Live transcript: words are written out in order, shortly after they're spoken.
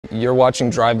You're watching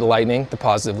Drive the Lightning, the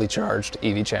positively charged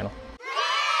EV channel.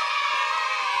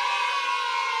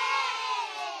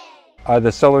 Are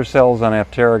the solar cells on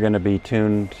Aptera going to be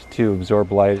tuned to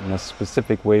absorb light in a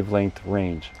specific wavelength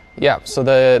range? Yeah, so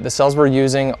the cells we're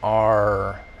using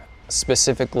are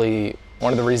specifically,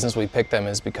 one of the reasons we picked them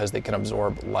is because they can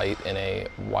absorb light in a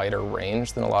wider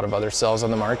range than a lot of other cells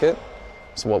on the market.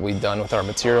 So what we've done with our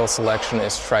material selection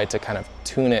is try to kind of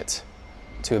tune it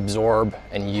to absorb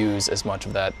and use as much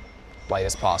of that light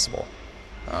as possible.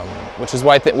 Which is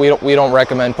why we don't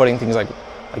recommend putting things like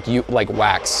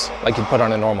wax, like you'd put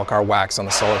on a normal car, wax on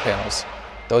the solar panels.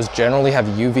 Those generally have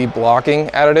UV blocking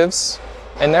additives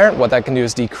in there. What that can do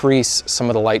is decrease some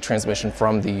of the light transmission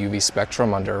from the UV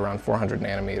spectrum under around 400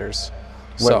 nanometers.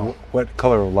 What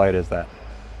color of light is that?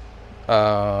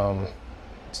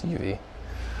 It's UV.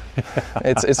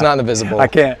 It's not in the visible. I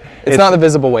can't. It's not in the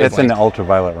visible wavelength. It's in the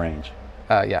ultraviolet range.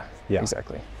 Yeah,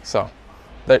 exactly. So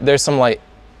there's some light.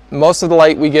 Most of the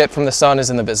light we get from the sun is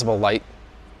in the visible light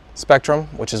spectrum,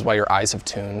 which is why your eyes have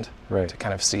tuned to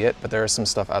kind of see it. But there is some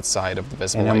stuff outside of the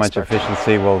visible light spectrum. And how much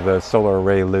efficiency will the solar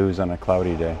array lose on a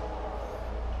cloudy day?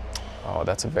 Oh,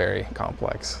 that's a very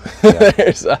complex.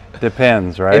 Yeah.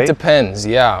 Depends, right? It depends,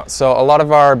 yeah. So a lot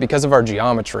of because of our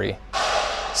geometry,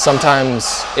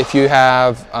 sometimes if you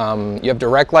have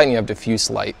direct light and you have diffuse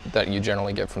light that you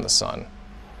generally get from the sun.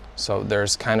 So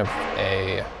there's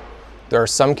there are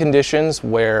some conditions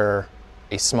where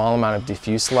a small amount of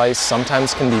diffuse light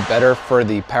sometimes can be better for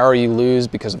the power you lose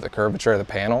because of the curvature of the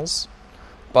panels,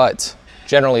 but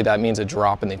generally that means a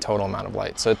drop in the total amount of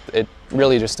light. So it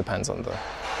really just depends on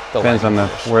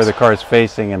where the car is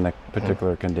facing and the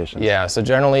particular conditions. Yeah, so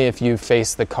generally if you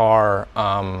face the car,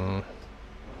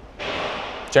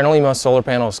 generally most solar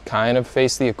panels kind of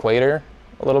face the equator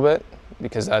a little bit,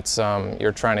 because that's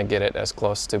you're trying to get it as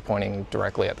close to pointing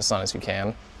directly at the sun as you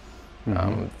can.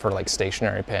 For like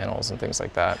stationary panels and things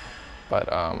like that. But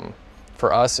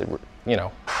for us, there's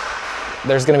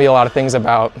going to be a lot of things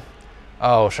about,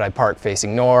 oh, should I park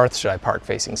facing north? Should I park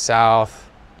facing south?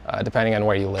 Depending on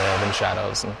where you live, and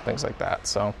shadows and things like that.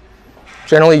 So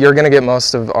generally you're going to get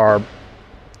most of our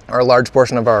large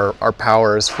portion of our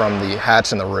powers from the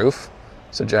hatch and the roof.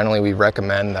 So generally we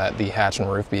recommend that the hatch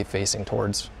and roof be facing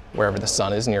towards wherever the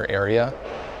sun is in your area.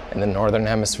 In the northern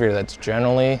hemisphere, that's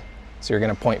generally, so you're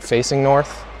going to point facing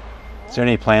north. Is there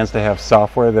any plans to have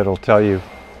software that'll tell you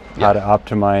how to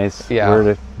optimize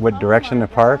what direction to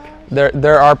park?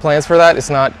 There are plans for that. It's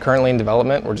not currently in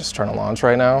development. We're just trying to launch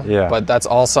right now. Yeah. But that's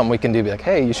all something we can do. Be like,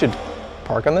 hey, you should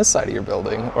park on this side of your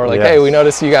building. Or like, hey, we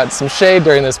noticed you got some shade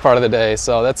during this part of the day.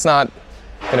 So that's not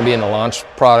going to be in the launch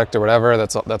product or whatever.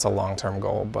 That's a long-term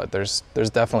goal. But there's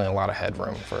definitely a lot of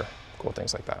headroom for cool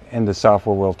things like that. And the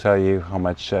software will tell you how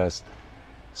much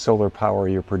solar power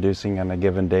you're producing on a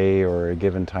given day or a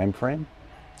given time frame?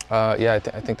 Yeah,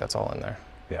 I think that's all in there.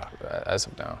 Yeah. As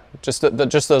of now, just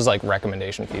those like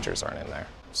recommendation features aren't in there.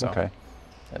 So, okay.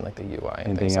 And like the UI.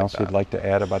 And anything else you'd like to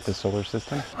add about the solar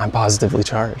system? I'm positively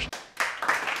charged.